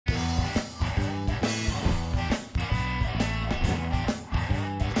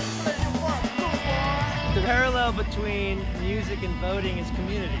parallel between music and voting is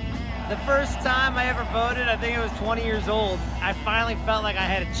community. The first time I ever voted, I think I was 20 years old, I finally felt like I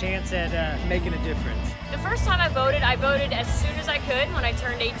had a chance at making a difference. The first time I voted as soon as I could when I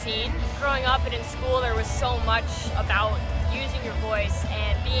turned 18. Growing up and in school, there was so much about using your voice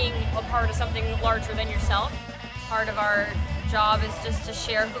and being a part of something larger than yourself. Part of our job is just to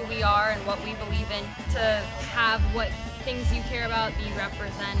share who we are and what we believe in, to have what things you care about be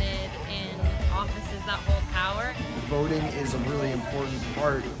represented in offices that hold power. Voting is a really important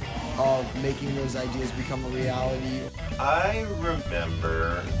part of making those ideas become a reality. I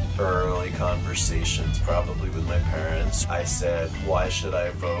remember early conversations, probably with my parents. I said, why should I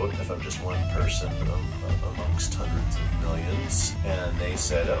vote if I'm just one person amongst hundreds of millions? And they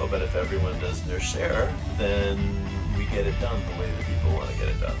said, oh, but if everyone does their share, then we get it done the way that people want to get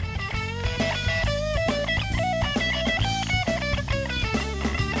it done.